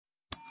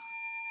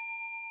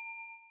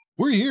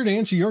We're here to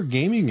answer your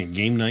gaming and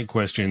game night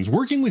questions,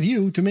 working with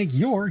you to make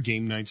your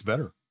game nights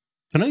better.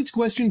 Tonight's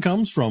question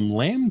comes from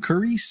Lamb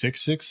Curry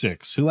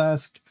 666, who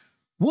asked,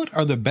 what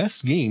are the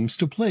best games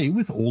to play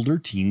with older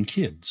teen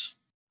kids?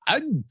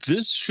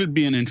 This should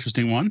be an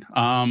interesting one.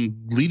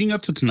 Leading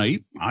up to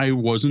tonight, I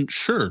wasn't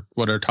sure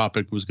what our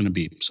topic was going to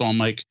be. So I'm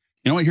like,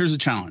 you know what, here's a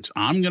challenge.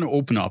 I'm going to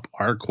open up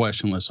our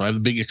question list. So I have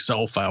a big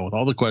Excel file with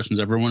all the questions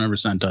everyone ever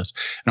sent us.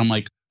 And I'm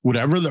like,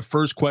 whatever the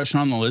first question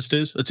on the list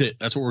is, that's it.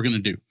 That's what we're going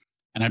to do.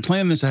 And I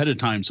planned this ahead of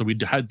time, so we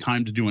had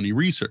time to do any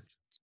research.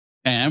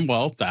 And,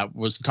 well, that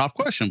was the top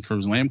question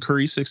from Lamb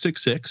Curry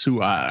 666,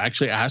 who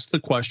actually asked the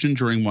question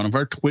during one of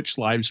our Twitch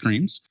live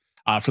streams.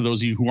 For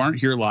those of you who aren't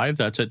here live,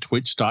 that's at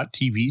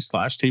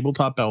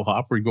twitch.tv/tabletop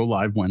bellhop, where we go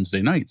live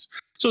Wednesday nights.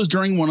 So it was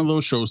during one of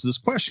those shows this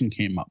question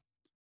came up.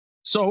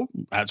 So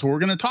that's what we're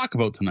going to talk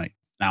about tonight.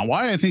 Now,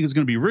 why I think it's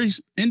going to be really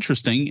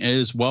interesting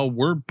is, well,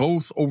 we're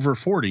both over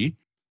 40,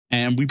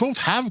 and we both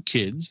have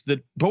kids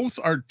that both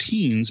are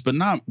teens, but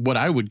not what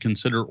I would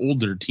consider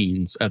older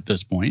teens at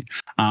this point.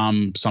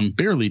 Some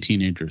barely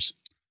teenagers.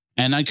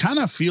 And I kind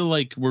of feel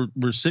like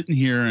we're sitting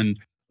here and,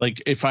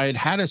 like, if I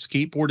had a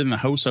skateboard in the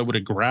house, I would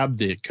have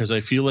grabbed it, because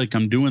I feel like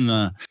I'm doing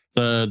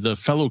the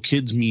fellow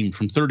kids meme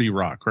from 30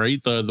 Rock,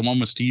 right? The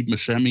one with Steve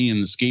Buscemi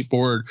and the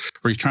skateboard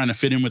where he's trying to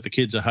fit in with the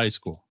kids at high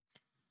school.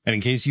 And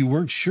in case you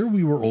weren't sure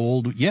we were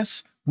old,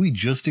 yes, we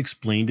just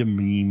explained a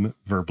meme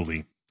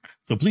verbally.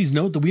 So please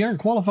note that we aren't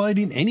qualified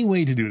in any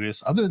way to do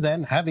this other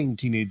than having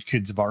teenage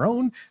kids of our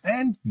own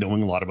and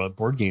knowing a lot about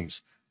board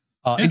games.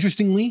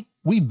 Interestingly,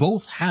 we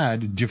both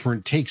had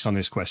different takes on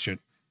this question.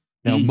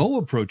 Now, Mo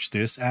approached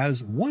this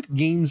as what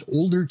games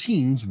older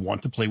teens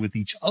want to play with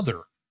each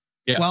other.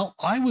 Yeah. Well,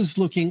 I was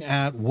looking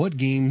at what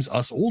games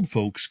us old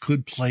folks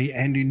could play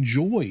and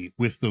enjoy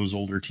with those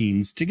older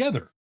teens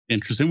together.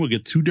 Interesting. We'll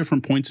get two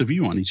different points of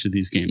view on each of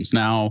these games.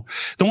 Now,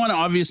 the one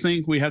obvious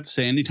thing we have to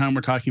say anytime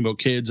we're talking about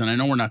kids, and I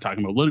know we're not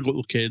talking about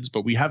little kids,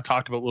 but we have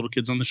talked about little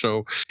kids on the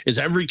show, is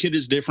every kid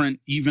is different,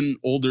 even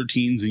older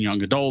teens and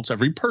young adults.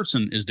 Every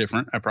person is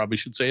different, I probably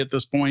should say at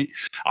this point.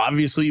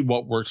 Obviously,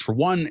 what works for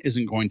one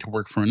isn't going to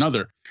work for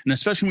another. And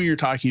especially when you're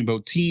talking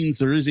about teens,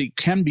 there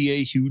can be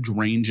a huge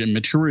range in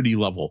maturity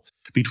level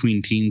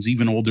between teens,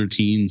 even older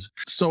teens.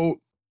 So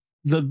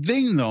the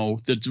thing, though,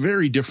 that's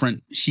very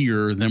different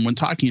here than when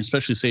talking,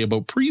 especially, say,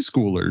 about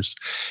preschoolers,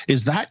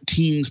 is that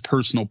teens'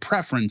 personal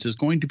preference is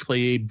going to play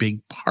a big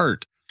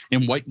part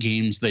in what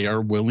games they are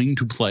willing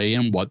to play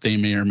and what they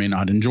may or may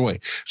not enjoy.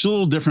 It's a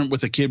little different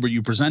with a kid where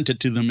you present it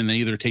to them and they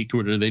either take to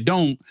it or they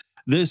don't.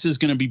 This is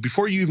going to be,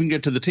 before you even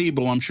get to the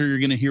table, I'm sure you're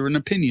going to hear an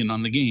opinion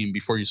on the game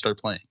before you start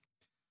playing.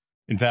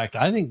 In fact,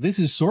 I think this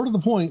is sort of the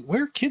point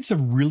where kids have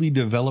really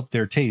developed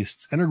their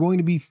tastes and are going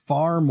to be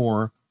far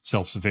more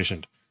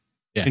self-sufficient.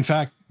 Yeah. In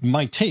fact,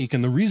 my take,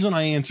 and the reason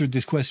I answered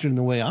this question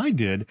the way I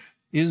did,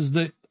 is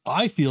that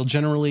I feel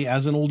generally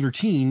as an older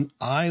teen,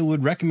 I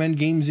would recommend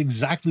games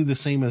exactly the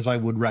same as I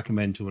would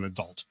recommend to an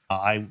adult.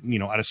 At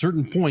a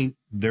certain point,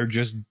 they're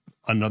just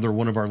another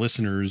one of our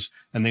listeners,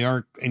 and they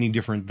aren't any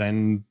different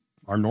than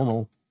our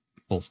normal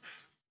people.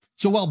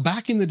 So while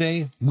back in the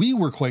day, we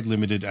were quite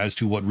limited as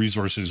to what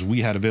resources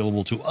we had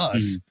available to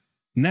us,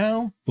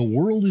 now the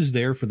world is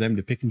there for them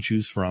to pick and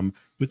choose from,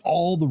 with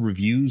all the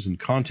reviews and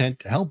content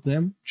to help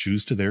them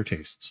choose to their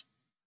tastes.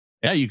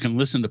 Yeah, you can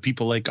listen to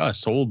people like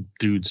us, old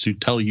dudes, who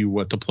tell you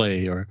what to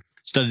play, or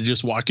instead of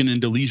just walking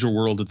into Leisure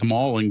World at the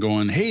mall and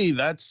going, hey,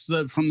 that's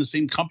from the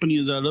same company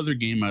as that other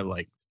game I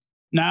like.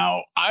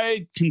 Now,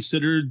 I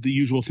considered the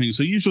usual thing.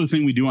 So the usual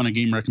thing we do on a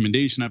game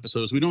recommendation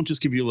episode is we don't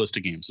just give you a list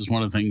of games. It's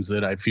one of the things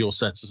that I feel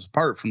sets us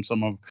apart from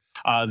some of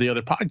the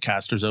other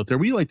podcasters out there.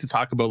 We like to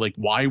talk about, like,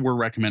 why we're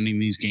recommending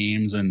these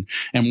games and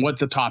what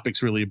the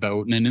topic's really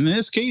about. And in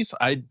this case,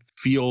 I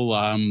feel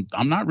I'm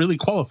not really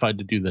qualified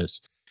to do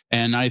this.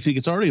 And I think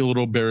it's already a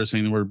little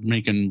embarrassing that we're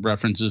making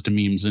references to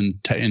memes in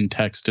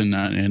text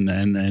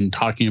and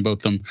talking about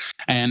them.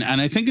 And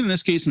I think in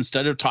this case,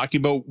 instead of talking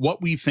about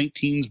what we think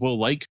teens will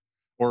like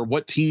or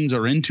what teens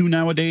are into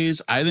nowadays,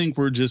 I think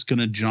we're just going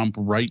to jump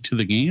right to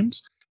the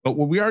games. But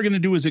what we are going to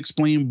do is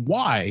explain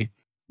why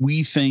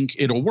we think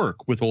it'll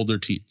work with older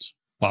teens.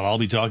 Well, I'll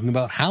be talking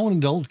about how an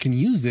adult can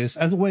use this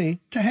as a way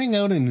to hang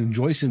out and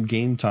enjoy some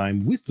game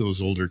time with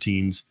those older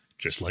teens,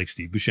 just like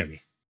Steve Buscemi.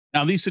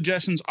 Now, these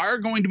suggestions are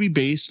going to be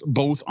based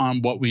both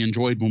on what we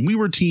enjoyed when we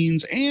were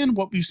teens and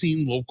what we've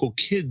seen local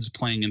kids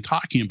playing and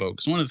talking about.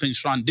 Because one of the things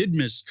Sean did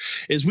miss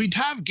is we'd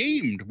have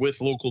gamed with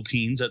local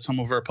teens at some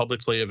of our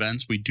public play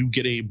events. We do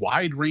get a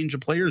wide range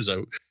of players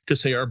out to,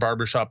 say, our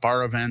barbershop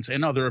bar events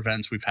and other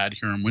events we've had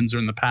here in Windsor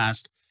in the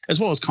past, as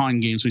well as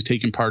con games we've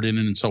taken part in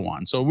and so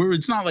on. So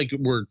it's not like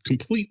we're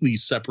completely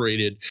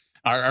separated.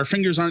 Our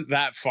fingers aren't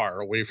that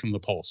far away from the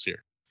pulse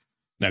here.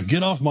 Now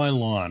get off my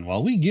lawn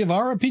while we give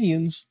our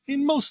opinions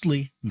in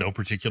mostly no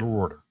particular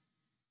order.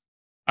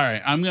 All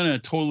right, I'm going to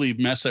totally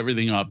mess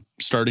everything up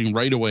starting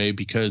right away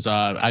because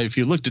if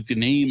you looked at the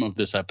name of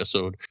this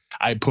episode,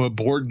 I put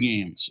board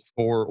games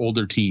for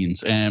older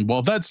teens. And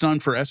while that's done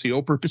for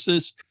SEO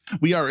purposes,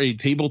 we are a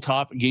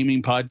tabletop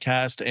gaming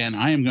podcast. And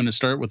I am going to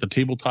start with a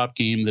tabletop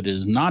game that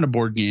is not a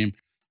board game.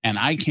 And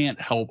I can't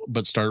help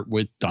but start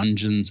with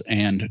Dungeons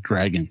and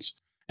Dragons.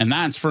 And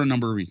that's for a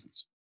number of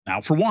reasons.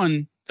 Now, for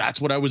one, that's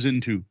what I was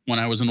into when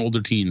I was an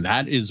older teen.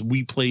 That is,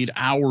 we played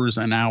hours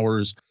and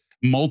hours,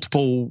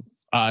 multiple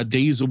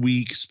days a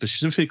week,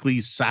 specifically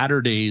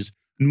Saturdays,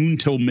 noon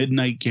till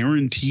midnight,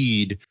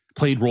 guaranteed,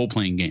 played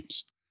role-playing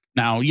games.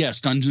 Now, yes,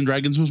 Dungeons and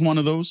Dragons was one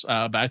of those.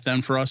 Back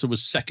then for us, it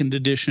was second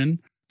edition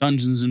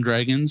Dungeons and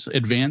Dragons,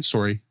 advanced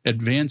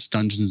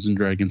Dungeons and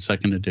Dragons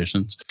second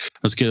editions.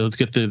 Let's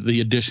get the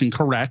edition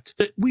correct.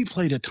 We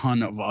played a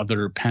ton of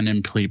other pen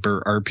and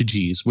paper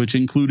RPGs, which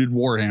included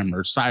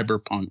Warhammer,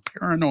 Cyberpunk,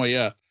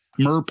 Paranoia,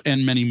 MERP,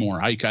 and many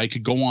more. I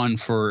could go on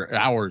for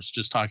hours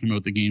just talking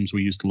about the games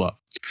we used to love.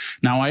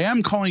 Now, I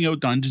am calling out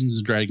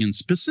Dungeons & Dragons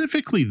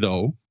specifically,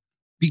 though,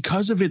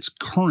 because of its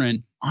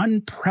current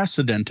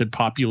unprecedented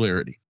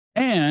popularity.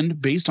 And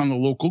based on the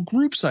local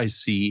groups I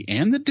see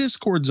and the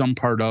Discords I'm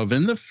part of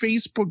and the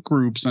Facebook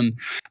groups and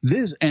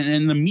this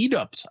and the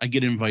meetups I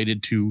get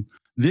invited to,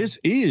 this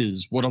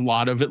is what a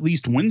lot of at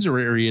least Windsor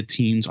area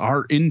teens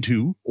are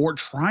into or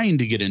trying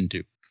to get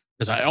into.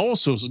 Because I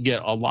also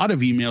get a lot of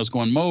emails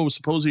going, Mo,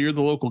 supposedly you're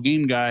the local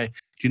game guy. Do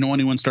you know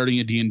anyone starting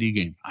a D&D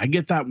game? I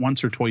get that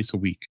once or twice a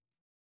week.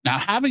 Now,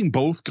 having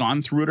both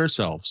gone through it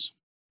ourselves,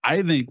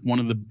 I think one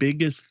of the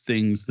biggest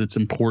things that's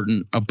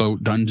important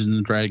about Dungeons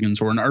and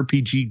Dragons or an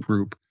RPG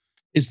group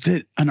is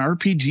that an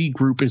RPG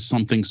group is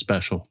something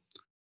special.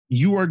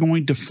 You are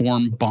going to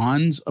form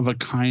bonds of a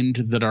kind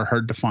that are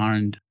hard to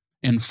find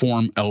and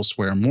form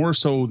elsewhere, more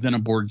so than a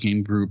board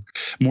game group,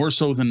 more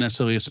so than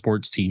necessarily a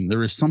sports team.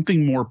 There is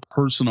something more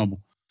personal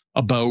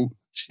about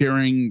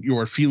sharing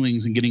your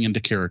feelings and getting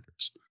into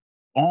characters.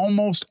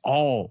 Almost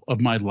all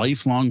of my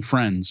lifelong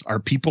friends are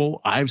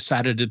people I've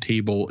sat at a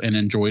table and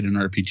enjoyed an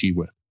RPG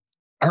with.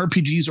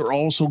 RPGs are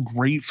also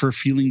great for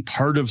feeling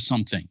part of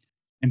something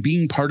and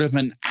being part of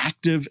an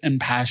active and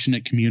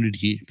passionate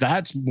community.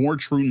 That's more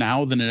true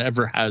now than it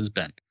ever has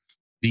been.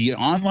 The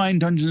online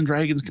Dungeons and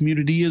Dragons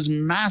community is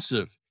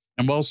massive.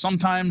 And while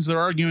sometimes they're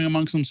arguing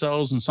amongst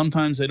themselves and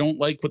sometimes they don't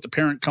like what the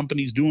parent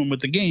company's doing with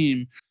the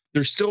game,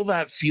 there's still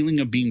that feeling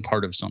of being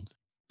part of something.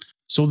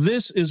 So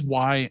this is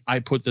why I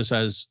put this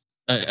as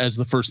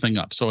the first thing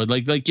up. So I'd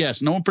like,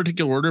 yes, no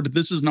particular order, but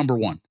this is number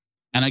one.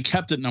 And I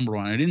kept it number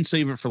one. I didn't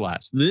save it for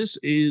last. This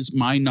is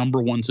my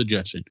number one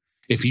suggestion.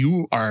 If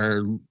you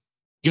are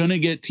going to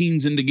get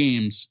teens into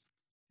games,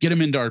 get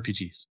them into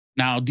RPGs.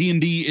 Now,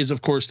 D&D is,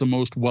 of course, the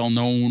most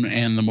well-known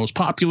and the most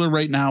popular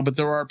right now, but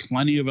there are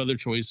plenty of other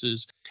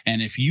choices.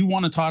 And if you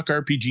want to talk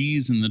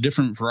RPGs and the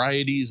different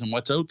varieties and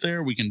what's out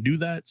there, we can do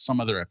that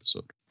some other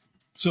episode.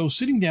 So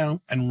sitting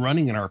down and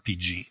running an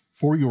RPG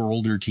for your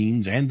older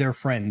teens and their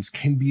friends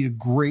can be a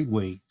great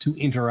way to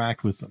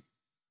interact with them,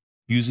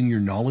 using your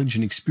knowledge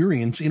and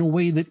experience in a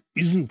way that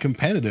isn't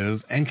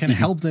competitive and can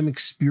help them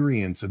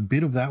experience a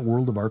bit of that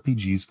world of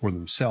RPGs for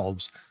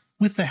themselves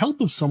with the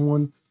help of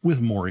someone with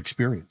more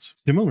experience.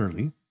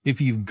 Similarly, if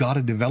you've got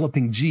a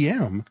developing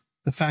GM,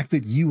 the fact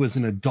that you as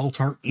an adult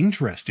are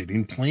interested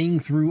in playing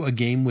through a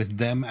game with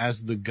them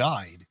as the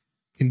guide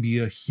can be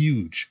a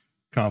huge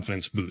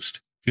confidence boost.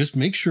 Just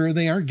make sure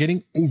they aren't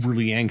getting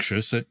overly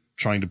anxious at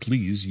trying to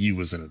please you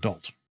as an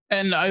adult.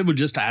 And I would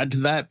just add to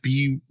that,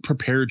 be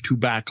prepared to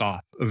back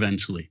off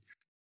eventually.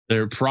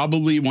 They're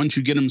probably, once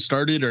you get them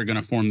started, are going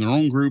to form their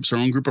own groups, their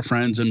own group of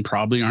friends, and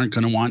probably aren't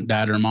going to want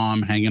dad or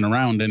mom hanging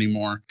around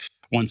anymore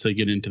once they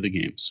get into the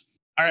games.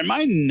 All right,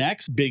 my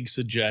next big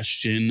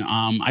suggestion,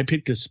 I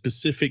picked a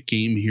specific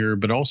game here,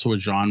 but also a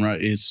genre,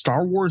 is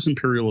Star Wars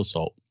Imperial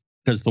Assault.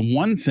 Because the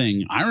one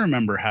thing I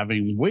remember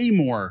having way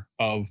more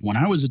of when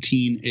I was a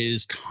teen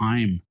is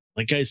time.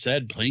 Like I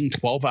said, playing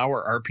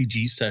 12-hour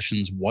RPG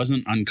sessions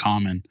wasn't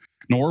uncommon,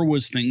 nor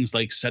was things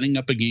like setting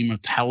up a game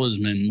of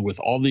Talisman with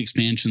all the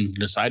expansions and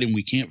deciding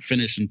we can't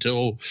finish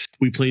until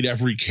we played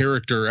every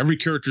character. Every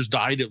character's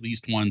died at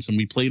least once, and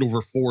we played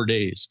over 4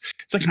 days.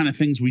 It's the kind of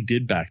things we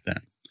did back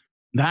then.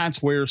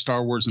 That's where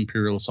Star Wars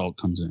Imperial Assault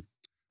comes in.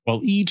 While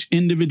each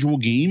individual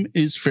game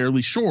is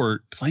fairly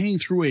short, playing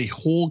through a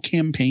whole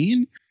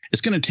campaign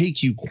is going to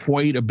take you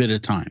quite a bit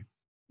of time.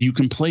 You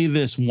can play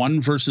this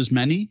one versus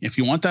many. If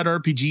you want that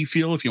RPG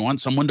feel, if you want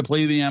someone to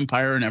play the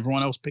Empire and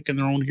everyone else picking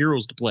their own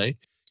heroes to play,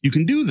 you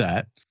can do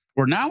that.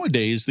 Or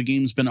nowadays, the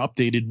game's been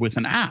updated with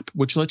an app,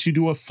 which lets you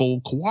do a full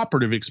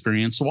cooperative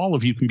experience so all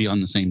of you can be on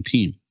the same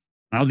team.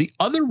 Now, the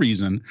other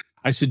reason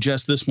I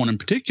suggest this one in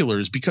particular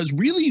is because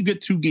really you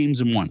get 2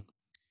 games in one.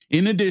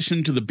 In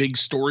addition to the big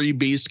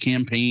story-based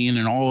campaign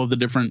and all of the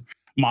different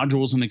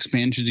modules and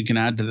expansions you can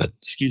add to that,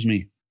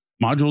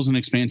 modules and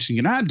expansion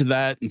you can add to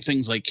that, and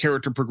things like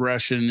character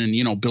progression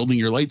and, building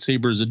your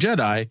lightsaber as a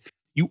Jedi,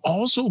 you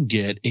also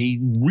get a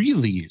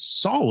really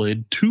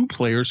solid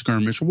 2-player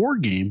skirmish war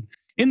game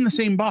in the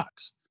same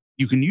box.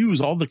 You can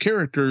use all the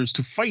characters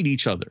to fight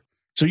each other.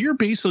 So you're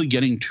basically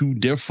getting two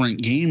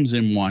different games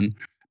in one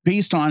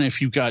based on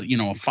if you've got, a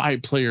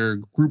 5-player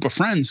group of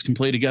friends can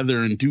play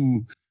together and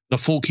do the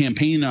full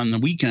campaign on the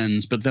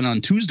weekends. But then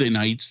on Tuesday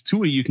nights,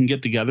 two of you can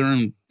get together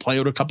and play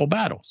out a couple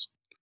battles.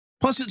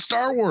 Plus, it's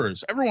Star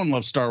Wars. Everyone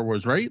loves Star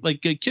Wars, right?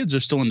 Like, kids are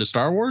still into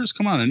Star Wars.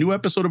 Come on, a new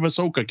episode of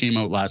Ahsoka came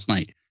out last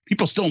night.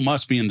 People still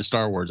must be into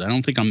Star Wars. I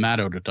don't think I'm that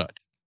out of touch.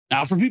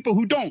 Now, for people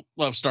who don't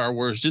love Star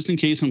Wars, just in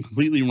case I'm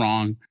completely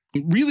wrong,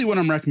 really what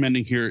I'm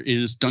recommending here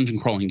is dungeon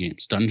crawling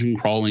games, dungeon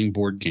crawling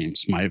board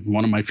games.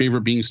 One of my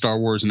favorite being Star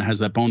Wars, and it has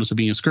that bonus of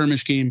being a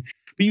skirmish game.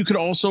 But you could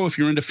also, if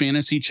you're into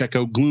fantasy, check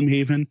out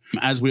Gloomhaven.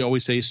 As we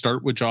always say,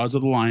 start with Jaws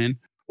of the Lion,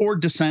 or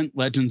Descent,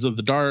 Legends of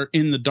the Dark,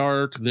 In the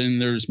Dark. Then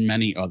there's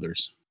many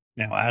others.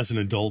 Now, as an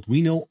adult,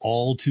 we know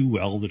all too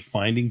well that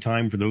finding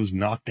time for those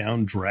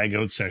knockdown,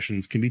 drag-out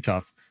sessions can be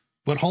tough,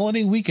 but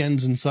holiday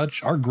weekends and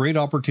such are great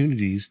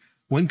opportunities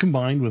when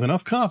combined with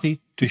enough coffee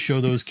to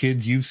show those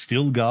kids you've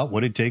still got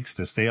what it takes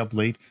to stay up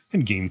late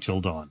and game till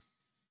dawn.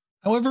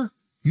 However,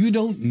 you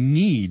don't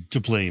need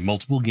to play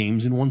multiple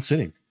games in one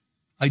sitting.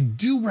 I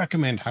do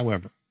recommend,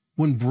 however,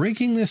 when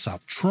breaking this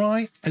up,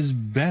 try as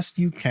best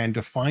you can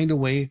to find a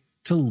way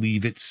to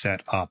leave it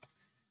set up.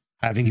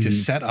 Having to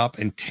set up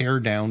and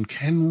tear down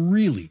can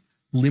really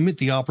limit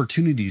the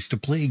opportunities to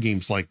play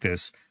games like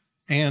this.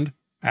 And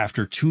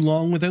after too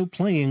long without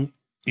playing,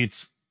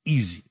 it's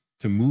easy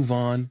to move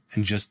on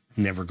and just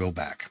never go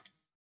back.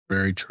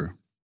 Very true.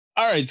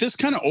 All right, this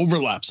kind of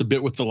overlaps a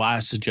bit with the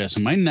last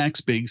suggestion. My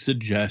next big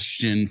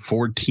suggestion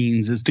for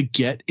teens is to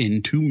get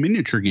into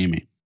miniature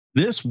gaming.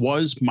 This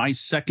was my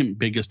second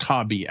biggest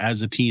hobby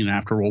as a teen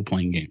after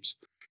role-playing games.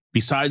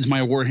 Besides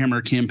my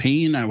Warhammer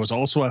campaign, I was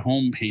also at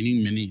home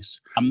painting minis.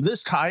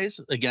 This ties,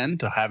 again,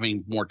 to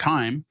having more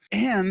time.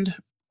 And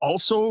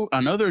also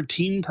another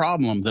teen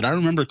problem that I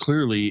remember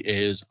clearly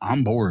is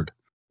I'm bored.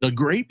 The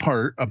great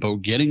part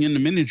about getting into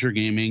miniature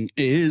gaming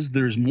is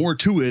there's more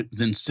to it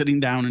than sitting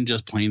down and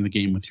just playing the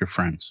game with your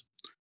friends.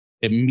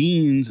 It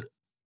means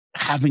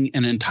having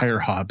an entire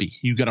hobby.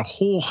 You got a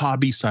whole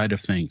hobby side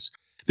of things.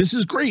 This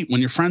is great.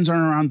 When your friends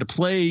aren't around to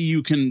play,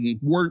 you can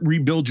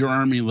rebuild your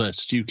army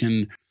list. You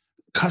can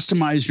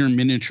customize your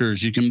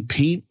miniatures. You can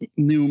paint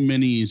new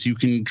minis. You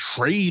can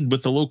trade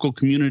with the local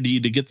community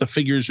to get the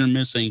figures you're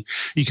missing.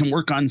 You can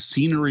work on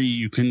scenery.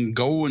 You can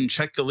go and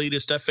check the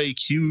latest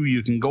FAQ.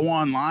 You can go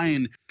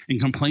online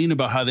and complain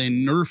about how they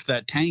nerfed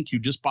that tank you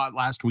just bought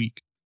last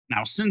week.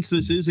 Now, since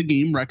this is a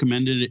game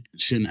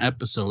recommendation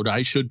episode,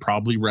 I should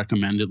probably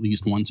recommend at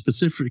least one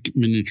specific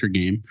miniature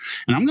game.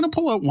 And I'm going to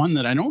pull out one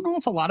that I don't know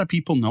if a lot of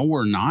people know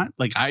or not.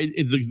 Like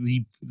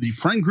the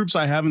friend groups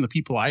I have and the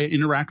people I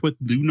interact with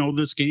do know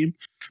this game,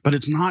 but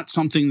it's not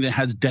something that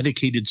has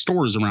dedicated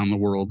stores around the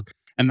world.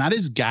 And that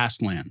is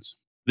Gaslands.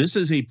 This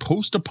is a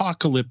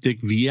post-apocalyptic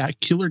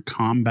vehicular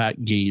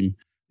combat game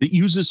that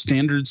uses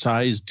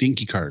standard-sized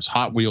dinky cars,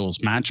 Hot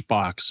Wheels,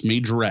 Matchbox,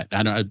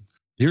 Majorette.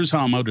 Here's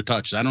how I'm out of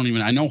touch. I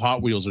know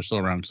Hot Wheels are still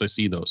around because I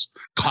see those.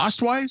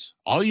 Cost-wise,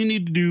 all you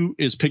need to do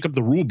is pick up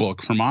the rule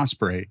book from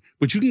Osprey,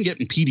 which you can get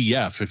in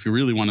PDF if you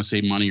really want to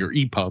save money, or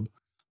EPUB.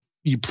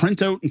 You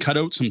print out and cut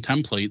out some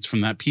templates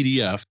from that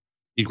PDF.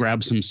 You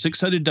grab some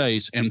 6-sided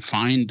dice and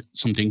find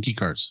some dinky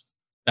cars.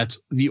 That's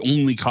the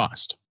only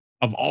cost.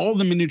 Of all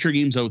the miniature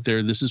games out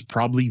there, this is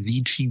probably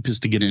the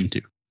cheapest to get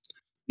into.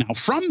 Now,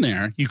 from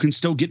there, you can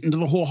still get into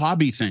the whole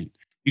hobby thing.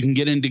 You can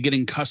get into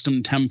getting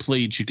custom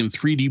templates. You can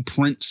 3D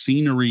print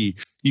scenery.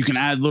 You can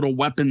add little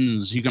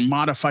weapons. You can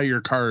modify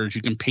your cars.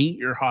 You can paint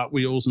your Hot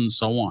Wheels and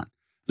so on.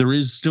 There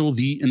is still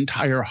the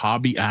entire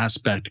hobby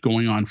aspect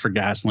going on for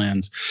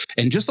Gaslands.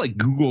 And just like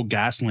Google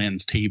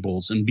Gaslands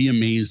tables and be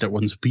amazed at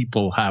what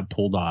people have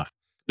pulled off.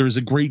 There's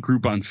a great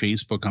group on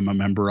Facebook I'm a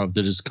member of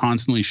that is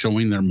constantly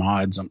showing their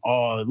mods. And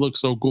it looks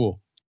so cool.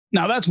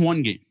 Now, that's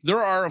one game.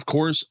 There are, of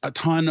course, a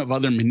ton of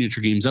other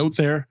miniature games out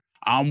there.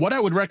 What I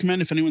would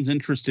recommend if anyone's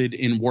interested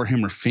in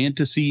Warhammer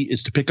Fantasy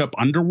is to pick up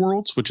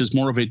Underworlds, which is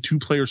more of a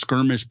 2-player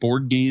skirmish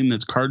board game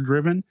that's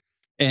card-driven.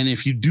 And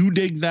if you do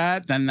dig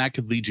that, then that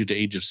could lead you to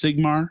Age of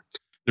Sigmar.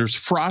 There's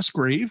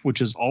Frostgrave, which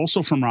is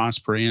also from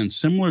Osprey, and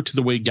similar to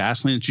the way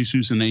Gaslands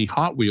uses in any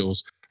Hot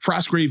Wheels,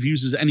 Frostgrave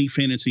uses any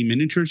fantasy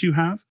miniatures you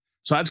have.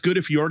 So that's good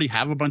if you already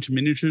have a bunch of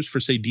miniatures for,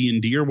 say,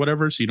 D&D or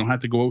whatever, so you don't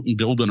have to go out and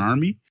build an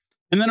army.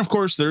 And then, of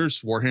course, there's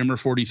Warhammer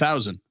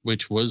 40,000,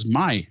 which was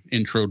my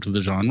intro to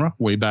the genre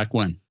way back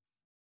when.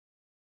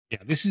 Yeah,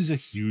 this is a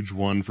huge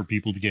one for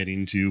people to get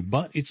into,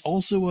 but it's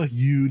also a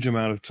huge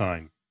amount of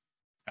time.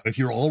 If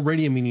you're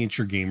already a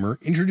miniature gamer,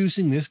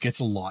 introducing this gets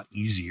a lot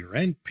easier,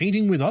 and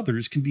painting with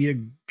others can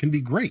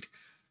be great.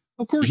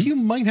 Of course, you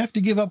might have to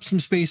give up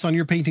some space on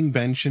your painting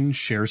bench and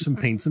share some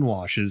paints and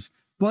washes,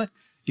 but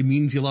it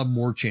means you'll have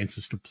more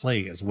chances to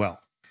play as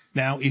well.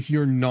 Now, if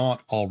you're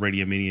not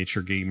already a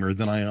miniature gamer,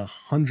 then I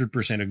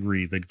 100%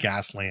 agree that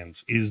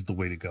Gaslands is the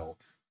way to go,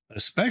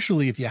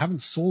 especially if you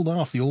haven't sold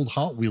off the old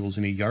Hot Wheels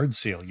in a yard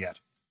sale yet.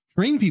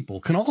 Trained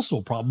people can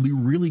also probably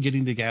really get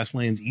into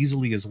Gaslands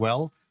easily as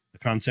well. The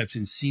concepts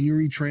in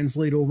scenery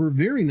translate over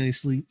very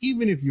nicely,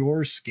 even if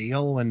your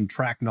scale and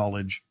track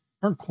knowledge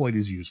aren't quite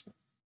as useful.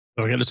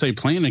 So I got to say,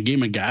 playing a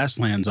game of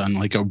Gaslands on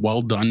like a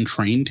well done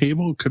train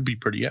table could be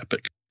pretty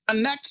epic.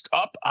 And next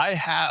up, I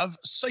have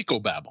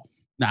Psychobabble.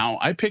 Now,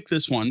 I picked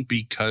this one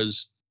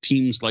because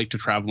teams like to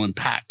travel in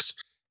packs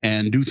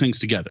and do things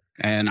together.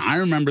 And I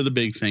remember the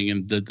big thing,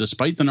 and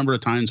despite the number of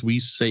times we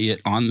say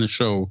it on the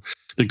show,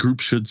 the group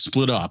should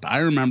split up. I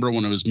remember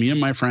when it was me and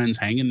my friends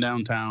hanging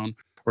downtown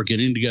or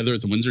getting together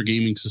at the Windsor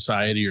Gaming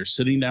Society or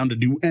sitting down to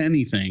do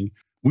anything,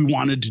 we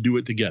wanted to do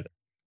it together.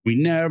 We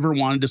never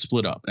wanted to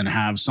split up and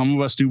have some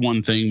of us do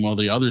one thing while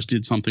the others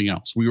did something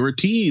else. We were a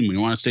team. We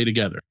want to stay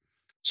together.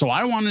 So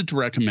I wanted to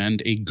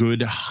recommend a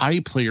good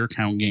high player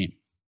count game.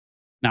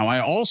 Now,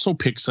 I also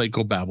picked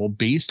Psychobabble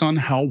based on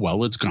how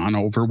well it's gone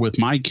over with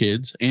my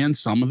kids and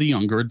some of the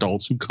younger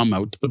adults who come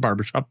out to the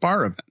barbershop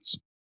bar events.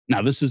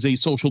 Now, this is a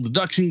social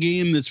deduction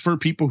game that's for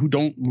people who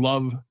don't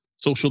love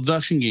social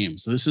deduction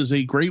games. This is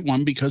a great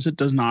one because it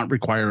does not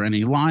require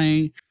any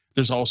lying.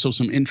 There's also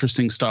some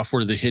interesting stuff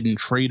where the hidden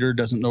traitor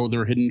doesn't know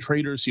they're hidden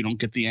traitors, so you don't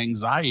get the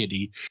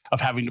anxiety of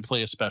having to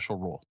play a special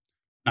role.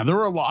 Now,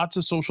 there are lots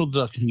of social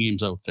deduction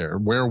games out there.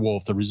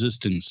 Werewolf, The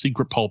Resistance,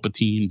 Secret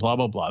Palpatine, blah,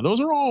 blah, blah.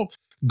 Those are all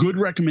good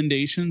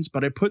recommendations,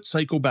 but I put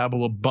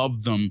Psychobabble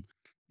above them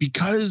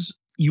because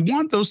you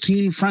want those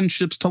teen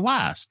friendships to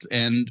last,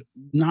 and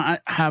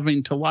not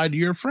having to lie to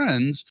your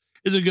friends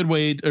is a good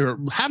way, or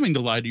having to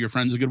lie to your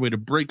friends is a good way to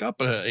break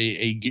up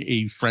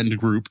a friend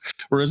group,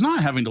 whereas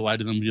not having to lie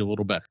to them would be a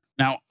little better.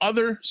 Now,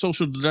 other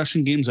social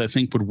deduction games I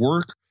think would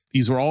work.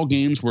 These are all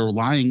games where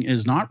lying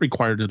is not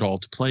required at all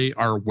to play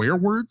are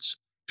Werewords,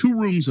 Two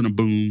Rooms and a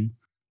Boom,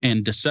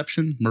 and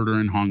Deception, Murder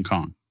in Hong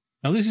Kong.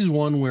 Now, this is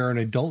one where an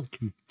adult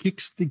can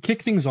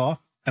kick things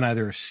off and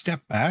either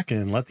step back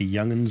and let the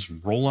young'uns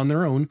roll on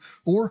their own,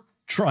 or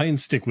try and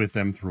stick with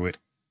them through it.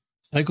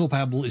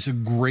 Psychobabble is a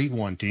great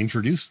one to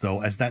introduce,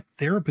 though, as that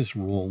therapist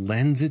role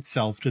lends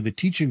itself to the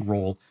teaching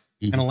role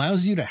and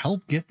allows you to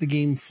help get the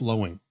game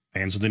flowing.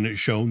 Fans of the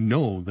show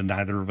know that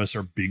neither of us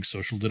are big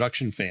social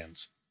deduction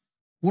fans.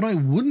 What I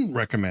wouldn't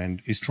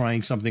recommend is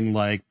trying something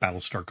like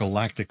Battlestar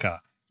Galactica,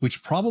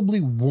 which probably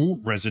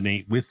won't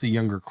resonate with the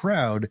younger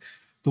crowd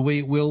the way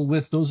it will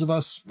with those of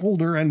us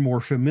older and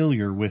more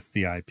familiar with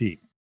the IP.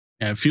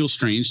 Yeah, it feels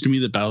strange to me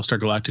that Battlestar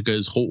Galactica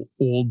is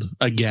old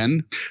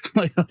again.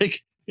 like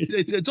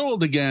it's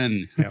old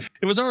again. Yep.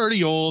 It was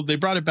already old. They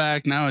brought it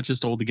back. Now it's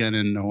just old again,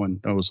 and no one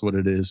knows what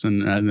it is.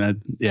 And that,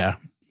 yeah,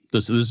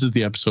 this is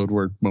the episode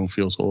where Mo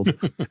feels old,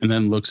 and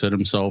then looks at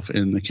himself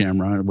in the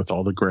camera with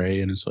all the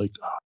gray, and it's like,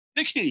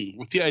 sticking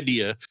with the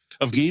idea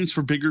of games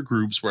for bigger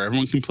groups where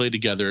everyone can play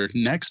together.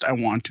 Next, I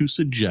want to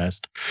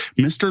suggest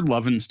Mr.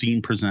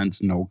 Lovenstein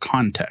Presents No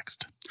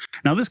Context.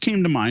 Now, this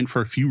came to mind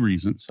for a few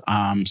reasons.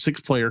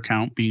 6-player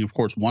count being, of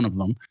course, one of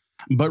them.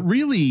 But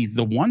really,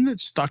 the one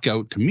that stuck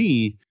out to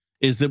me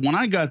is that when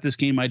I got this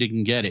game, I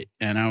didn't get it.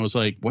 And I was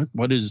like,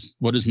 what is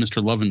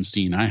Mr.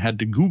 Lovenstein? I had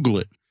to Google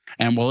it.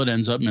 And well, it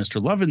ends up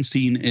Mr.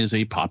 Lovenstein is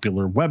a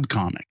popular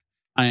webcomic.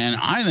 And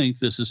I think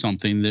this is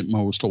something that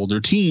most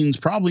older teens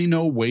probably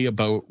know way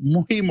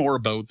more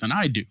about than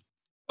I do.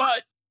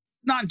 But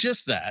not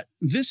just that.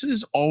 This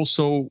is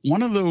also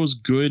one of those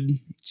good,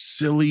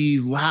 silly,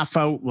 laugh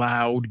out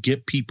loud,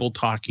 get people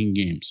talking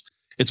games.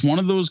 It's one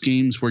of those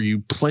games where you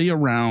play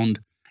around,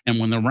 and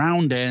when the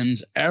round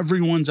ends,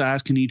 everyone's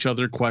asking each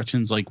other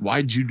questions like,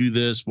 why'd you do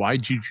this?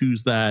 Why'd you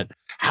choose that?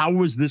 How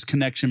was this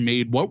connection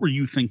made? What were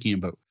you thinking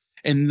about?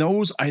 And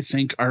those, I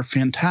think, are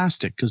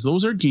fantastic because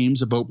those are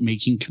games about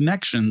making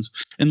connections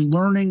and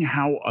learning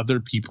how other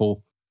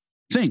people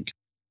think.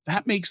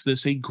 That makes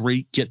this a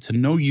great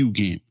get-to-know-you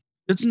game.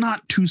 It's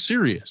not too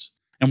serious.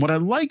 And what I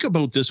like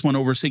about this one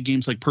over, say,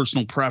 games like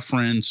Personal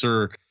Preference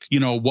or,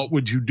 What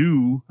Would You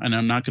Do? And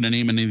I'm not going to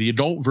name any of the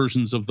adult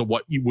versions of the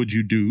Would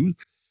You Do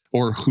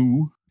or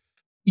Who.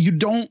 It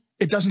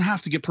doesn't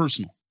have to get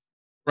personal,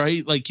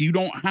 right? Like, you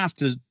don't have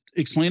to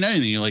explain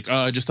anything. You're like,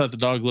 I just thought the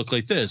dog looked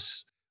like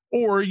this.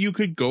 Or you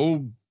could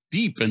go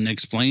deep and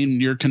explain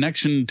your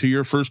connection to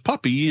your first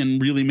puppy and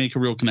really make a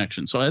real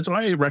connection. So that's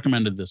why I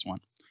recommended this one.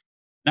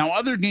 Now,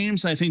 other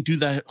games, I think, do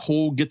that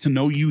whole get to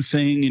know you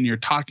thing and you're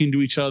talking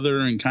to each other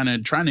and kind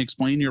of trying to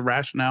explain your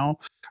rationale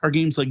are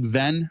games like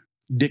Venn,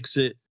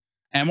 Dixit.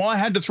 And while I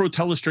had to throw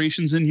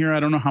Telestrations in here, I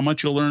don't know how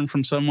much you'll learn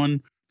from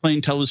someone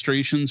playing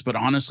Telestrations, but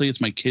honestly, it's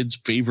my kid's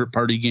favorite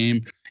party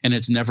game, and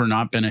it's never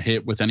not been a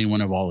hit with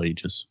anyone of all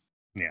ages.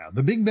 Yeah,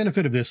 the big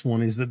benefit of this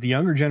one is that the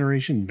younger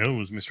generation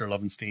knows Mr.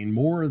 Lovenstein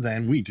more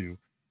than we do.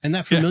 And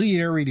that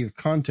familiarity of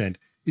content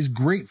is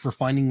great for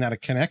finding that a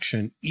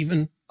connection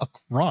even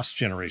across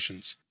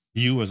generations.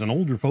 You, as an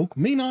older folk,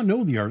 may not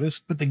know the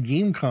artist, but the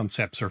game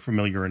concepts are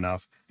familiar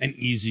enough and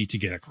easy to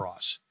get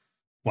across.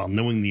 While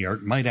knowing the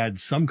art might add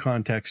some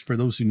context for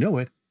those who know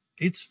it,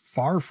 it's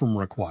far from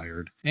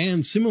required.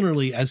 And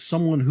similarly, as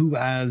someone who,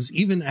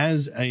 even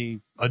as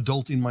a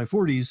adult in my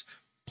 40s,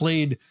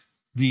 played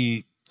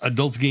the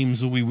adult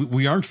games that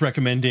we aren't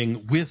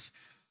recommending with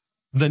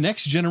the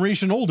next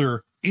generation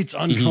older, it's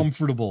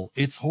uncomfortable.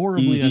 It's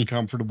horribly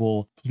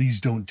uncomfortable. Please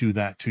don't do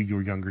that to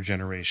your younger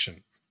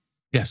generation.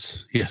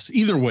 Yes.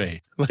 Either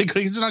way, like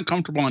it's not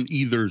comfortable on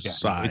either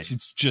side.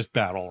 It's just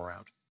bad all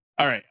around.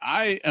 All right,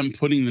 I am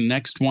putting the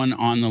next one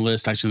on the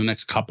list. Actually, the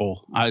next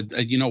couple.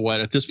 You know what?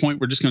 At this point,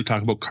 we're just going to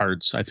talk about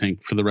cards. I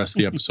think for the rest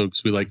of the episode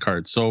because we like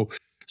cards. So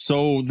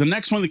the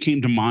next one that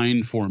came to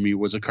mind for me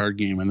was a card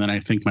game, and then I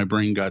think my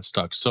brain got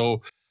stuck.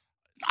 So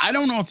I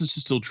don't know if this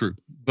is still true,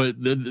 but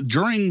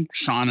during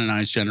Sean and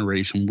I's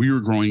generation, we were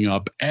growing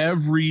up.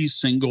 Every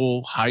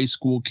single high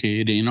school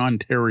kid in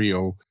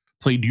Ontario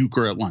played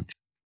euchre at lunch.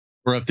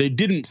 Or if they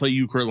didn't play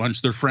euchre at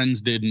lunch, their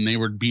friends did, and they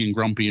were being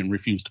grumpy and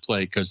refused to play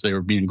because they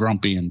were being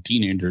grumpy and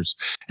teenagers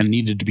and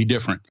needed to be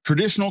different.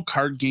 Traditional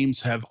card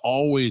games have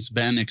always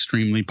been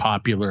extremely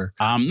popular,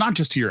 not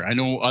just here. I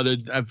know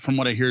from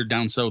what I hear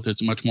down south,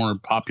 it's much more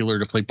popular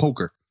to play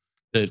poker.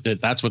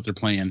 That's what they're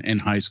playing in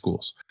high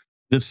schools.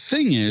 The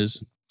thing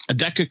is, a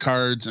deck of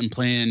cards and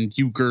playing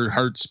euchre,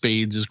 hearts,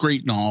 spades is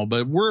great and all,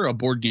 but we're a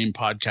board game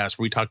podcast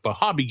where we talk about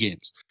hobby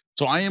games.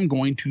 So I am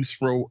going to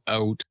throw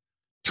out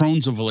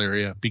Thrones of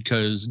Valeria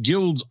because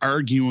guilds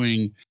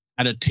arguing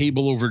at a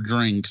table over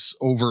drinks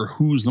over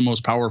who's the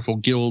most powerful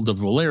guild of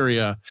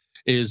Valeria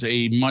is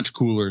a much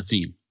cooler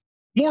theme.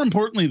 More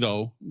importantly,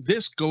 though,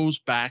 this goes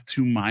back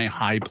to my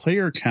high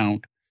player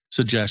count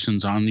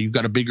suggestions on you've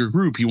got a bigger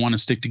group, you want to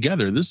stick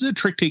together. This is a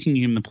trick-taking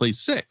game that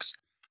plays 6,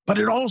 but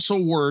it also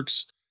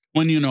works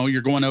when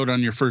you're going out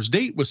on your first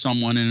date with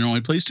someone and it only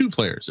plays 2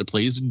 players. It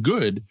plays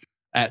good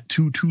at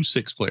 2 to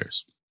 6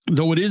 players.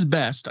 Though it is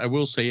best, I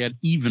will say, at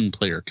even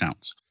player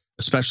counts,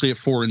 especially at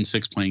 4 and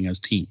 6 playing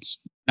as teams.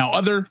 Now,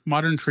 other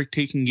modern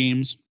trick-taking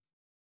games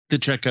to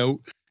check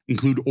out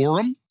include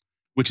Aurum,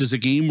 which is a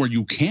game where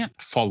you can't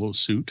follow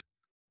suit,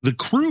 The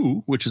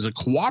Crew, which is a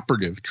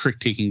cooperative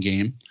trick-taking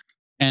game,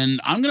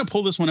 and I'm going to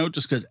pull this one out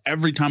just because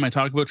every time I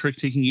talk about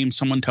trick-taking games,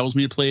 someone tells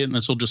me to play it, and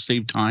this will just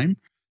save time.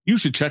 You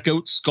should check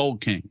out Skull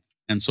King,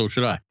 and so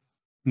should I.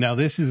 Now,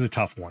 this is a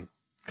tough one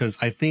because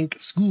I think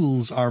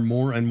schools are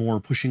more and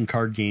more pushing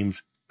card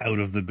games out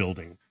of the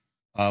building.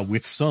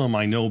 With some,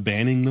 I know,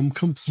 banning them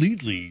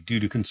completely due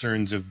to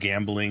concerns of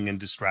gambling and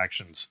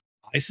distractions.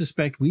 I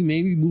suspect we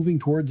may be moving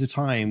towards a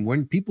time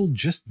when people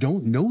just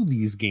don't know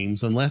these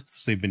games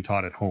unless they've been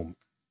taught at home.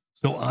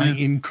 So I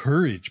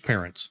encourage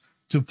parents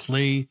to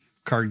play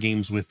card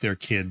games with their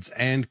kids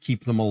and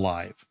keep them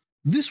alive.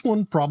 This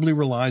one probably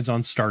relies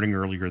on starting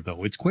earlier,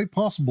 though. It's quite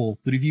possible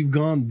that if you've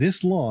gone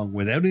this long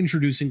without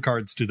introducing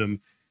cards to them,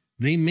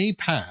 they may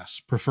pass,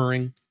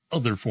 preferring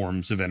other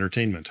forms of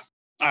entertainment.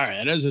 All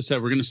right, as I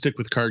said, we're going to stick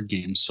with card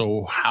games.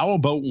 So how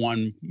about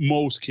one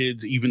most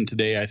kids, even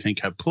today, I think,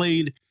 have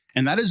played,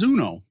 and that is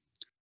Uno.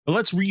 But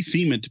let's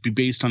retheme it to be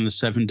based on the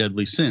 7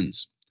 deadly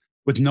sins,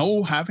 with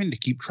no having to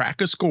keep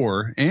track of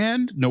score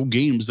and no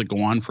games that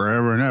go on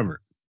forever and ever.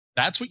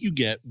 That's what you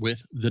get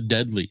with the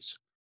Deadlies.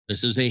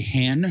 This is a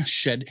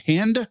hand-shedding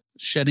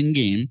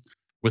game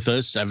with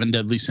a 7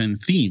 deadly sin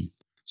theme.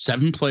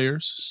 7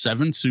 players,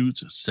 7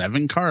 suits,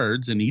 7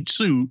 cards in each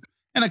suit,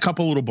 and a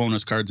couple little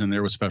bonus cards in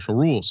there with special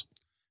rules.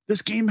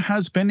 This game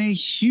has been a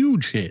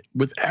huge hit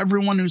with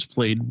everyone who's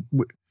played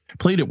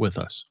it with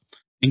us,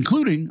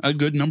 including a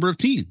good number of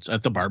teens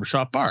at the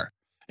barbershop bar.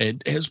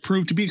 It has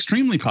proved to be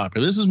extremely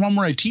popular. This is one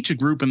where I teach a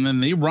group and then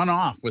they run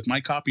off with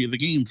my copy of the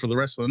game for the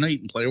rest of the night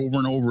and play over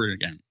and over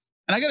again.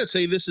 And I got to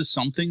say, this is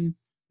something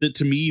that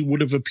to me would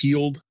have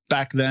appealed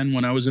back then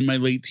when I was in my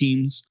late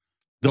teens,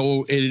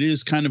 though it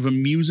is kind of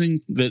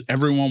amusing that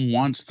everyone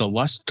wants the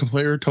Lust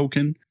player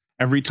token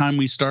every time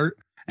we start.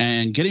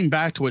 And getting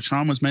back to what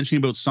Sean was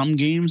mentioning about some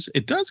games,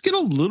 it does get a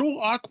little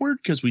awkward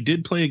because we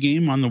did play a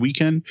game on the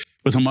weekend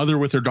with a mother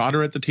with her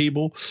daughter at the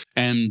table.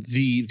 And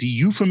the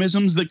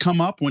euphemisms that come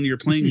up when you're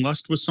playing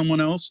Lust with someone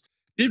else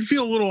did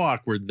feel a little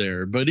awkward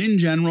there. But in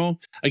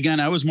general, again,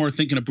 I was more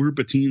thinking a group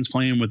of teens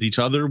playing with each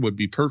other would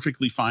be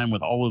perfectly fine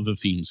with all of the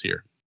themes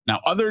here. Now,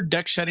 other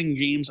deck shedding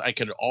games I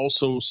could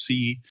also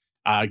see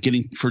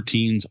getting for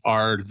teens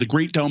are The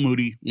Great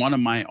Dalmuti, one of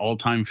my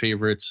all-time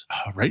favorites.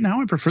 Right now,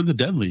 I prefer the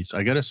Deadlies,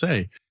 I got to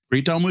say.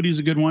 Great Dalmuti is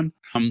a good one.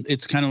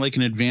 It's kind of like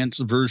an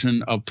advanced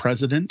version of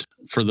President,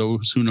 for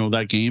those who know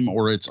that game,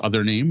 or its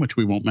other name, which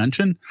we won't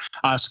mention.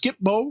 Skip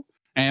Bow,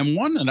 and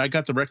one that I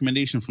got the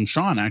recommendation from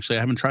Sean, actually,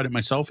 I haven't tried it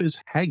myself, is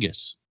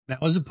Haggis. Now,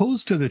 as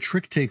opposed to the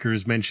trick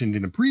takers mentioned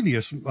in the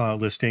previous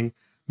listing,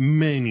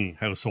 many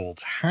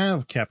households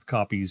have kept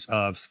copies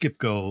of Skip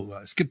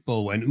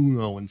Bow and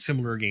Uno and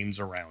similar games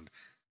around.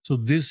 So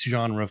this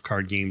genre of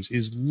card games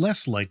is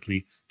less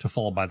likely to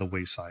fall by the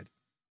wayside.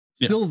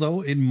 Still,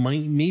 though, it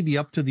may be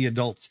up to the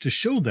adults to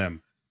show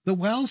them that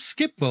while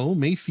Skip Bow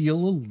may feel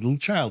a little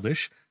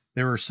childish,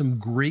 there are some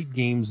great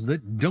games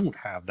that don't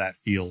have that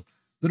feel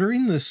that are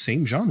in the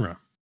same genre.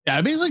 Yeah,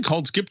 I basically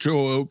called Skip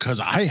Bow because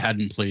I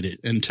hadn't played it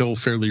until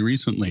fairly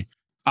recently.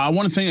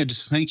 One thing, I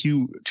just thank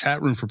you,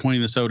 chat room, for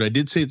pointing this out. I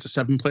did say it's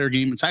a 7-player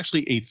game. It's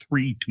actually a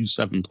 3 to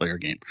 7-player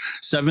game.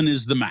 7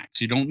 is the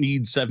max. You don't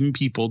need 7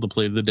 people to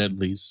play the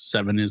Deadlies.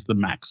 7 is the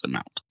max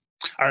amount.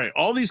 All right,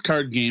 all these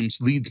card games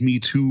leads me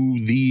to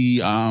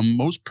the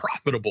most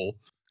profitable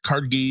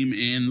card game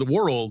in the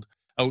world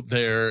out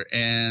there,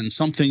 and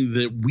something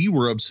that we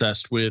were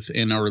obsessed with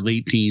in our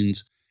late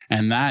teens,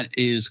 and that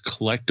is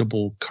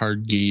collectible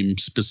card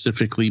games,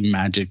 specifically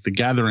Magic the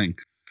Gathering.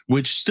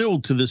 which still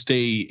to this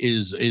day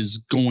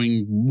is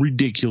going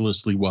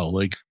ridiculously well.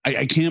 Like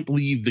I can't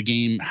believe the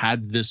game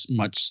had this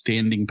much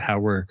standing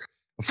power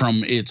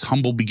from its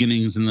humble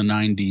beginnings in the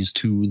 90s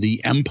to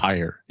the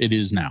empire it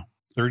is now.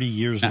 30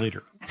 years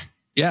later.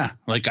 Yeah,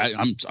 like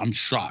I'm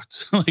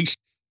shocked. Like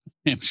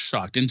I'm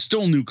shocked. And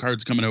still new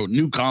cards coming out,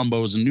 new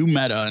combos and new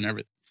meta and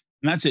everything.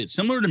 And that's it.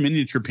 Similar to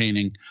miniature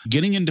painting,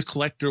 getting into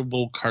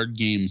collectible card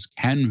games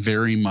can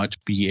very much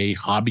be a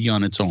hobby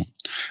on its own.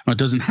 Now, it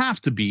doesn't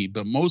have to be,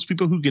 but most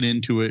people who get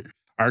into it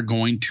are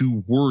going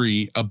to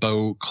worry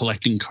about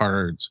collecting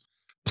cards,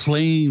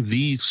 playing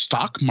the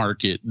stock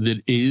market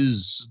that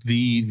is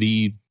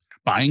the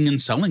buying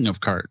and selling of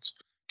cards,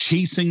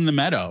 chasing the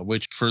meta,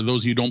 which for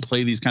those of you who don't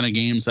play these kind of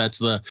games,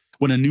 that's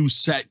when a new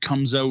set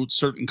comes out,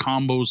 certain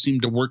combos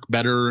seem to work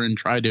better and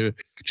try to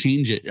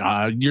change it.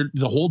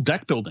 The whole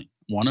deck building.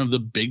 One of the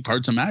big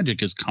parts of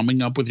Magic is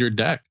coming up with your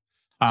deck,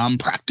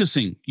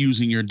 practicing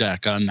using your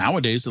deck.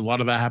 Nowadays, a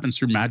lot of that happens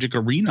through Magic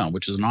Arena,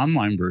 which is an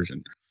online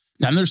version.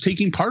 Then there's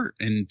taking part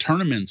in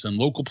tournaments and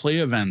local play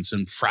events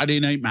and Friday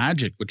Night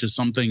Magic, which is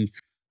something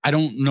I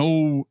don't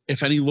know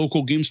if any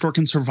local game store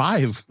can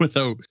survive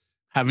without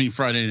having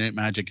Friday Night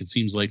Magic, it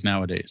seems like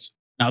nowadays.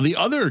 Now, the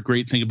other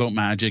great thing about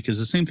Magic is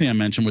the same thing I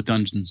mentioned with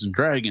Dungeons and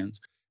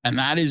Dragons, and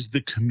that is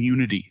the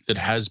community that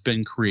has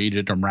been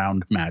created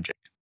around Magic.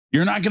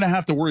 You're not going to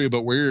have to worry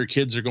about where your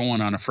kids are going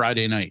on a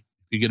Friday night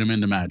if you get them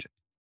into Magic.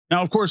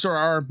 Now, of course, there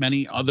are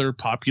many other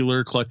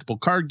popular collectible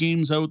card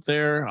games out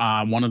there.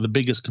 One of the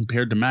biggest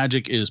compared to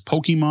Magic is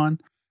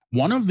Pokemon.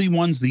 One of the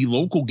ones the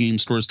local game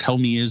stores tell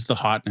me is the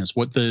hotness.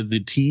 What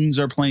the teens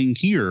are playing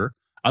here,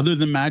 other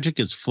than Magic,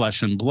 is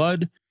Flesh and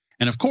Blood.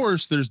 And of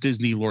course, there's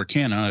Disney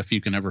Lorcana, if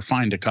you can ever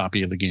find a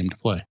copy of the game to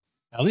play.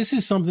 Now, this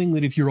is something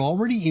that if you're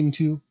already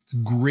into, it's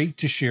great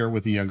to share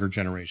with the younger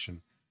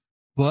generation.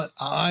 But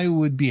I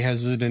would be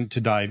hesitant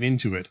to dive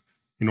into it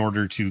in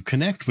order to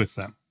connect with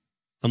them.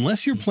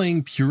 Unless you're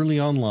playing purely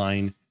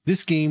online,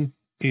 this game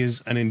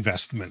is an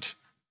investment.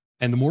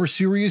 And the more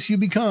serious you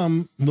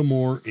become, the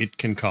more it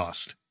can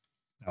cost.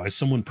 Now, as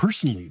someone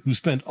personally who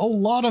spent a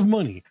lot of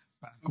money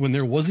back when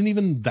there wasn't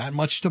even that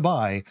much to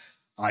buy,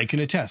 I can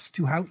attest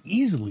to how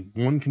easily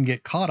one can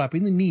get caught up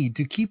in the need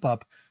to keep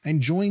up and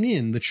join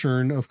in the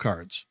churn of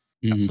cards.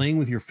 Now, playing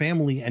with your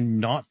family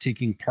and not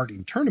taking part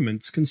in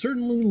tournaments can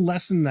certainly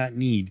lessen that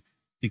need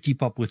to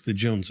keep up with the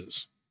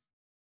Joneses.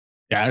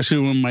 Yeah,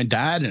 actually, when my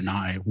dad and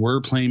I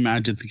were playing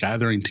Magic the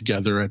Gathering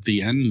together at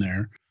the end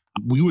there,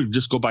 we would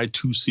just go buy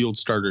 2 sealed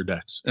starter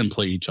decks and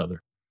play each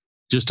other,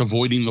 just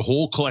avoiding the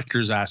whole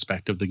collector's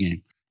aspect of the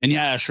game. And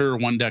yeah, sure,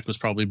 one deck was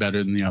probably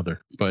better than the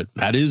other, but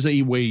that is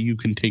a way you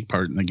can take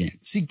part in the game.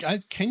 See,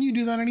 can you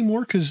do that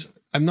anymore? Because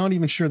I'm not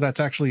even sure that's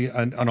actually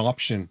an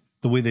option.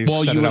 The way they've set it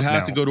up now. Well, you would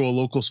have to go to a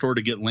local store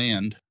to get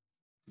land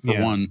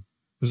for one.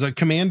 Because like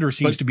Commander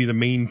seems to be the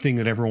main thing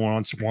that everyone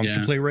wants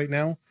to play right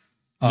now.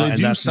 They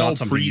do sell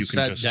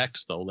preset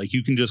decks though. Like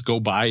you can just go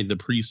buy the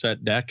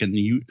preset deck,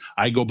 and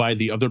I go buy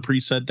the other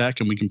preset deck,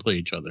 and we can play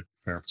each other.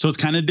 Fair. So it's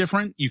kind of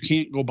different. You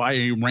can't go buy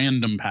a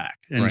random pack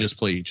and just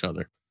play each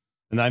other.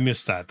 And I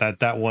missed that.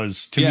 That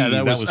was to me.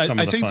 That was some of the fun.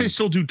 I think they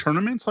still do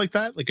tournaments like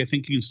that. Like I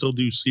think you can still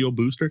do Seal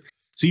Booster.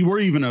 See, we're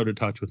even out of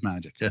touch with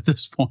Magic at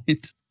this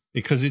point.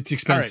 Because it's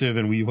expensive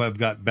and we have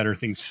got better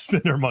things to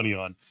spend our money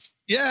on.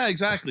 Yeah,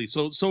 exactly.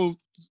 So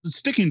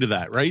sticking to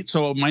that, right?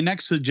 So my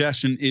next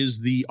suggestion is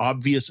the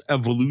obvious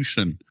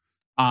evolution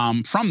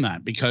from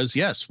that, because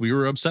yes, we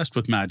were obsessed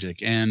with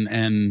Magic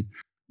and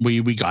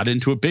we got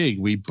into it big.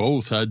 We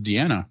both,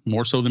 Deanna,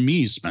 more so than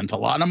me, spent a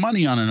lot of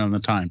money on it on the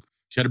time.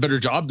 She had a better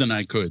job than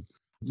I could.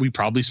 We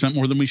probably spent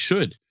more than we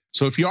should.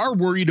 So if you are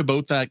worried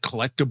about that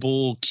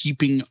collectible,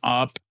 keeping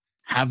up,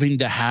 having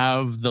to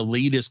have the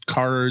latest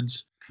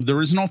cards,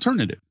 there is an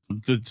alternative.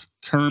 The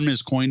term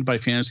is coined by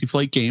Fantasy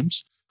Flight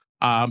Games,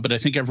 but I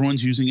think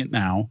everyone's using it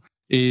now,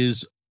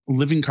 is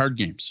living card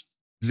games.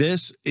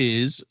 This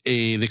is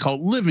they call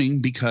it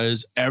living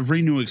because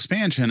every new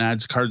expansion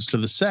adds cards to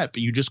the set,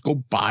 but you just go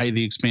buy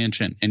the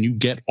expansion and you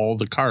get all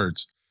the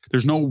cards.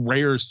 There's no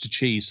rares to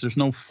chase. There's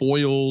no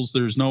foils.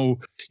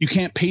 You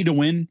can't pay to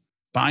win.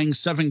 Buying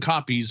 7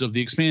 copies of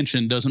the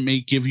expansion doesn't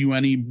give you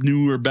any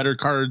new or better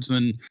cards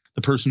than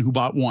the person who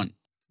bought 1.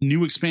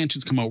 New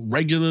expansions come out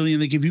regularly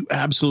and they give you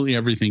absolutely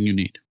everything you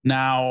need.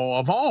 Now,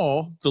 of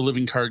all the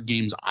living card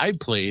games I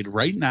played,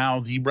 right now,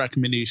 the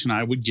recommendation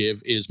I would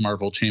give is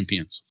Marvel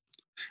Champions.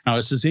 Now,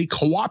 this is a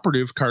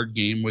cooperative card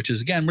game, which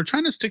is, again, we're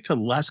trying to stick to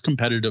less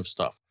competitive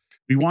stuff.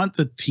 We want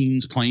the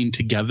teams playing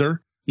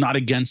together, not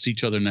against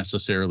each other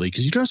necessarily,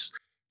 because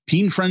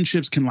teen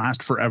friendships can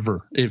last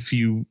forever if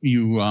you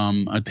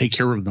take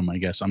care of them, I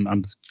guess.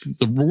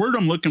 The word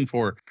I'm looking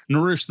for,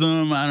 nourish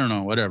them, I don't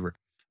know, whatever.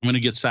 I'm going to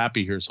get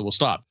sappy here, so we'll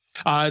stop.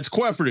 It's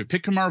cooperative.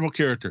 Pick a Marvel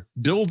character.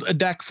 Build a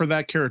deck for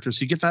that character.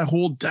 So you get that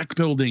whole deck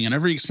building, and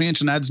every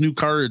expansion adds new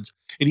cards.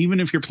 And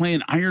even if you're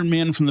playing Iron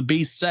Man from the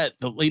base set,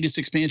 the latest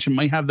expansion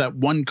might have that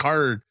one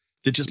card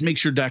that just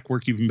makes your deck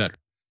work even better.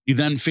 You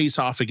then face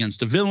off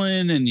against a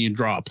villain, and you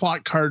draw a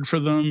plot card for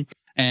them,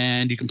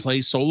 and you can play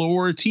solo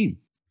or a team.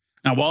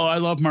 Now, while I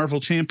love Marvel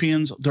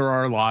Champions, there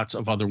are lots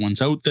of other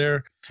ones out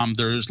there.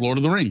 There's Lord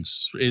of the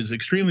Rings is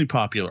extremely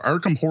popular.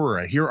 Arkham Horror.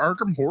 I hear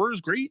Arkham Horror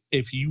is great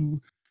if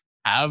you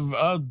have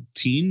a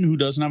teen who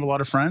doesn't have a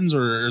lot of friends,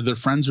 or their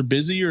friends are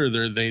busy, or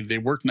they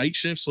work night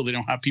shifts so they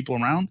don't have people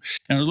around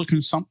and are looking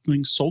for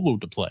something solo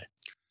to play.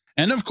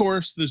 And of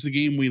course, there's the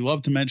game we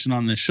love to mention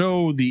on the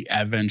show, the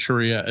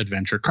Aventuria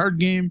adventure card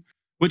game,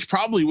 which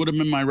probably would have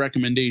been my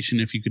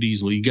recommendation if you could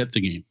easily get the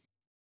game.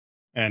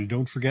 And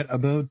don't forget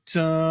about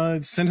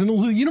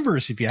Sentinels of the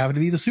Universe if you happen to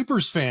be the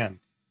Supers fan.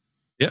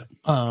 Yeah.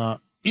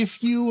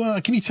 If you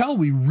can you tell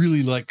we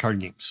really like card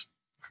games?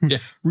 Yeah.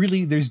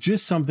 Really, there's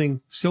just something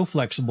so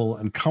flexible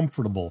and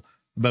comfortable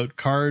about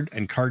card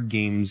and card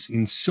games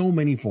in so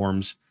many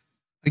forms.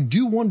 I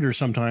do wonder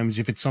sometimes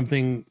if it's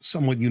something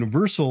somewhat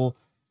universal,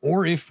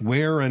 or if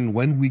where and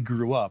when we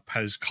grew up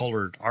has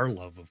colored our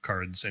love of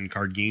cards and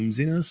card games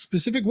in a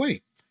specific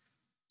way.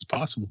 It's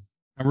possible.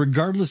 Now,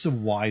 regardless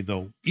of why,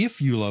 though,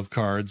 if you love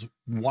cards,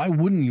 why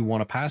wouldn't you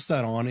want to pass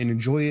that on and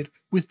enjoy it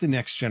with the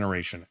next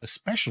generation,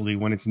 especially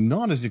when it's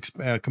not as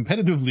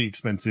competitively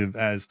expensive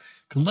as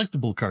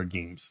collectible card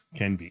games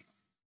can be?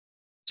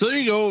 So there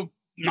you go.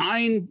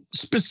 9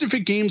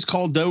 specific games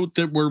called out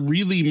that were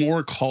really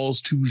more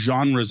calls to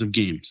genres of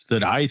games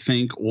that I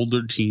think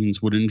older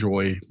teens would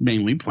enjoy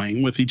mainly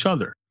playing with each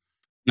other.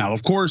 Now,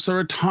 of course, there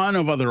are a ton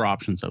of other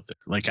options out there.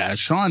 Like as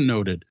Sean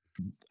noted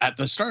at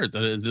the start,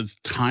 the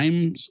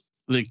times,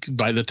 like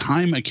by the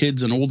time a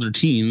kid's an older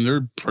teen,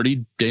 they're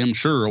pretty damn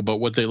sure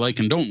about what they like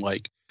and don't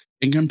like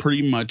and can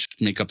pretty much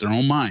make up their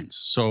own minds.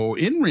 So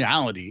in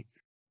reality,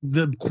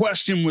 the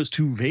question was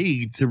too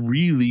vague to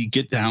really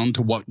get down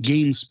to what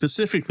games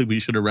specifically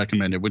we should have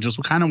recommended, which is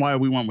kind of why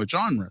we went with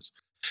genres,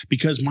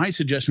 because my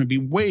suggestion would be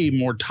way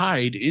more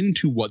tied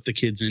into what the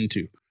kid's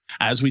into.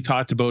 As we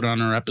talked about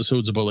on our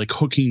episodes about like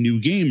hooking new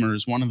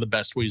gamers, one of the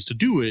best ways to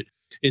do it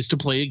is to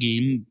play a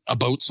game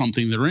about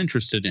something they're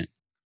interested in.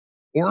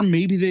 Or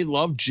maybe they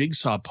love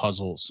jigsaw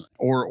puzzles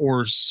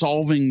or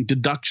solving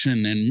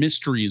deduction and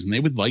mysteries, and they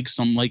would like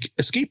some like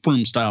escape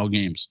room style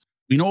games.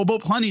 We know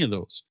about plenty of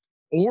those.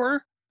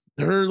 Or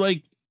they're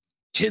like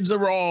kids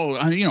that are all,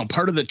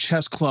 part of the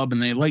chess club,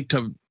 and they like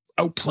to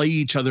outplay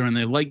each other, and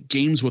they like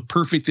games with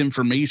perfect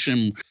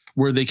information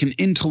where they can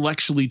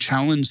intellectually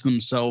challenge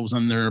themselves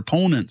and their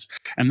opponents.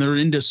 And they're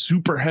into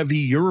super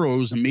heavy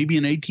Euros, and maybe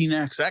an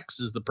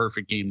 18XX is the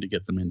perfect game to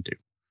get them into.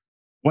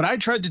 What I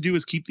tried to do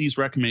is keep these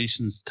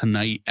recommendations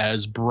tonight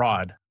as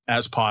broad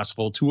as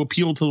possible to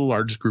appeal to the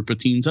largest group of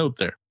teens out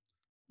there.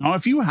 Now,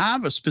 if you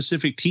have a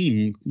specific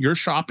teen you're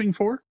shopping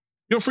for,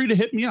 feel free to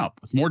hit me up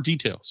with more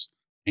details.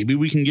 Maybe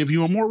we can give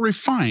you a more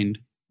refined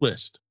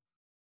list.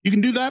 You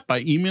can do that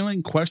by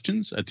emailing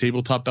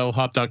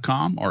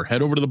questions@tabletopbellhop.com or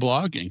head over to the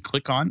blog and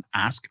click on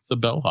Ask the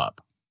Bellhop.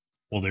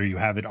 Well, there you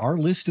have it. Our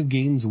list of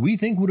games we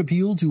think would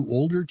appeal to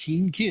older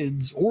teen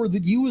kids, or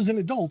that you as an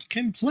adult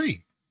can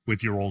play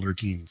with your older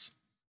teens.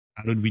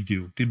 How did we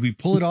do? Did we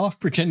pull it off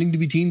pretending to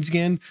be teens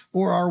again,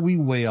 or are we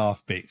way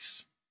off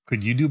base?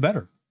 Could you do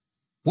better?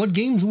 What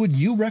games would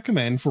you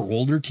recommend for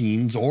older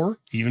teens, or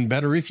even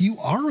better, if you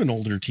are an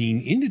older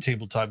teen into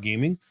tabletop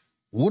gaming,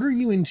 what are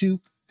you into,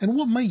 and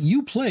what might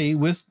you play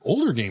with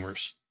older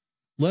gamers?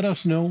 Let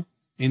us know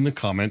in the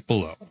comment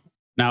below.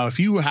 Now, if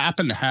you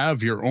happen to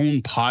have your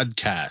own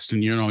podcast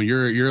and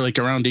you're like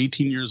around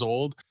 18 years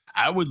old,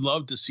 I would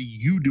love to see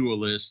you do a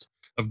list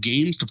of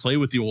games to play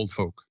with the old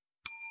folk.